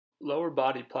Lower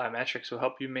body plyometrics will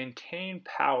help you maintain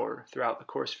power throughout the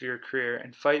course of your career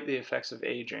and fight the effects of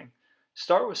aging.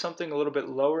 Start with something a little bit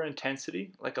lower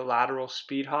intensity, like a lateral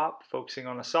speed hop, focusing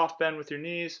on a soft bend with your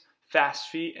knees, fast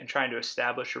feet, and trying to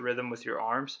establish a rhythm with your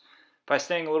arms. By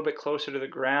staying a little bit closer to the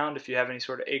ground, if you have any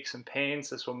sort of aches and pains,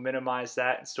 this will minimize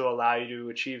that and still allow you to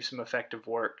achieve some effective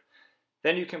work.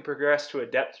 Then you can progress to a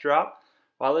depth drop.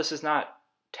 While this is not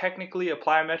technically a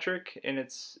plyometric in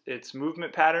its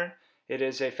movement pattern, it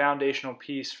is a foundational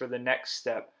piece for the next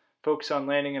step. Focus on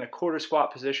landing in a quarter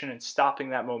squat position and stopping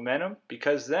that momentum,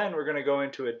 because then we're going to go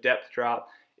into a depth drop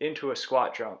into a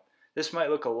squat jump. This might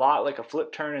look a lot like a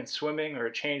flip turn in swimming or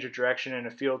a change of direction in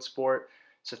a field sport,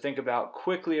 so think about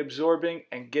quickly absorbing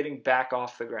and getting back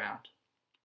off the ground.